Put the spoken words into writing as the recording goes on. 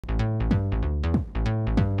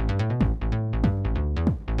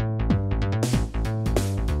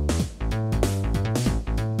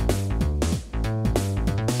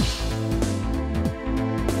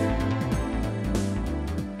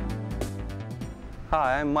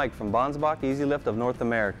Hi, I'm Mike from Bonsbach Easy Lift of North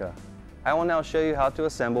America. I will now show you how to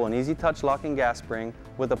assemble an easy touch locking gas spring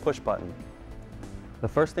with a push button. The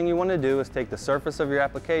first thing you want to do is take the surface of your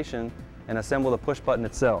application and assemble the push button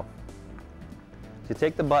itself. You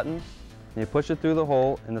take the button and you push it through the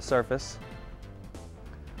hole in the surface,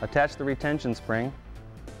 attach the retention spring,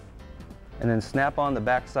 and then snap on the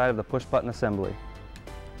back side of the push button assembly.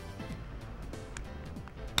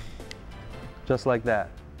 Just like that.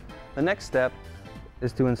 The next step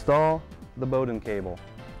is to install the bowden cable.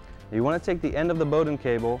 You want to take the end of the bowden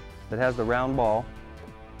cable that has the round ball,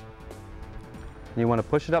 and you want to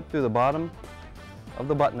push it up through the bottom of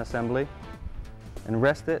the button assembly and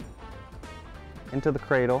rest it into the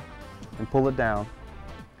cradle and pull it down.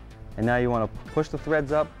 And now you want to push the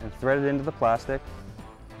threads up and thread it into the plastic,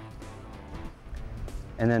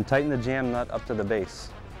 and then tighten the jam nut up to the base.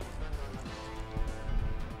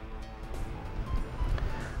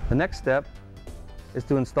 The next step is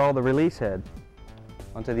to install the release head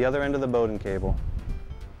onto the other end of the bowden cable.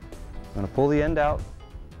 I'm going to pull the end out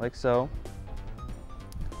like so,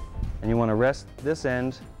 and you want to rest this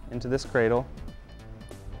end into this cradle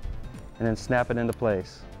and then snap it into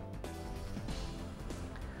place.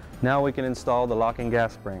 Now we can install the locking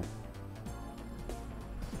gas spring.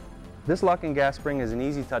 This locking gas spring is an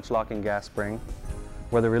easy touch locking gas spring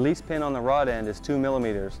where the release pin on the rod end is 2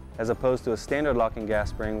 millimeters as opposed to a standard locking gas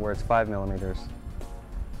spring where it's 5 millimeters.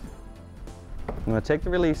 You want to take the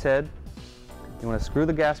release head, you want to screw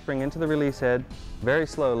the gas spring into the release head very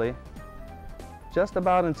slowly, just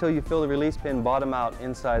about until you feel the release pin bottom out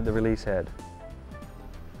inside the release head.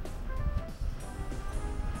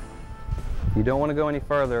 You don't want to go any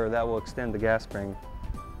further or that will extend the gas spring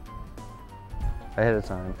ahead of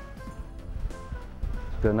time.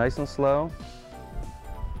 Go nice and slow.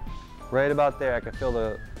 Right about there, I can feel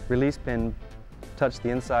the release pin touch the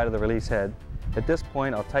inside of the release head. At this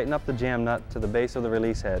point, I'll tighten up the jam nut to the base of the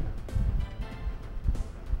release head.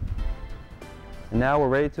 And now we're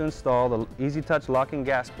ready to install the Easy Touch locking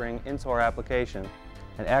gas spring into our application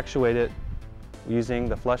and actuate it using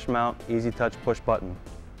the flush mount Easy Touch push button.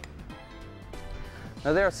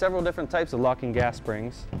 Now there are several different types of locking gas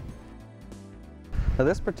springs. Now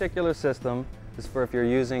this particular system is for if you're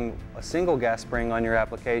using a single gas spring on your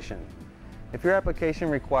application. If your application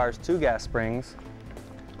requires 2 gas springs,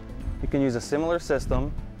 you can use a similar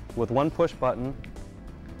system with 1 push button,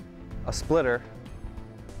 a splitter,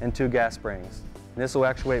 and 2 gas springs. And this will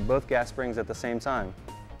actuate both gas springs at the same time.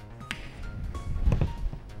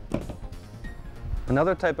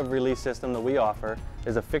 Another type of release system that we offer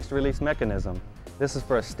is a fixed release mechanism. This is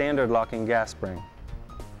for a standard locking gas spring.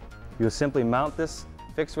 You will simply mount this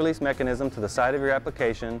fixed release mechanism to the side of your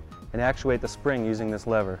application and actuate the spring using this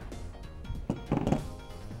lever.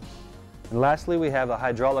 And lastly, we have the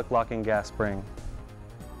hydraulic locking gas spring.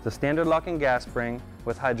 It's a standard locking gas spring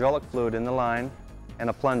with hydraulic fluid in the line and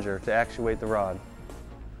a plunger to actuate the rod.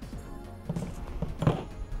 And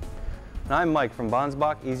I'm Mike from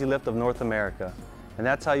Bonsbach Easy Lift of North America, and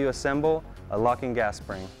that's how you assemble a locking gas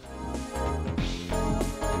spring.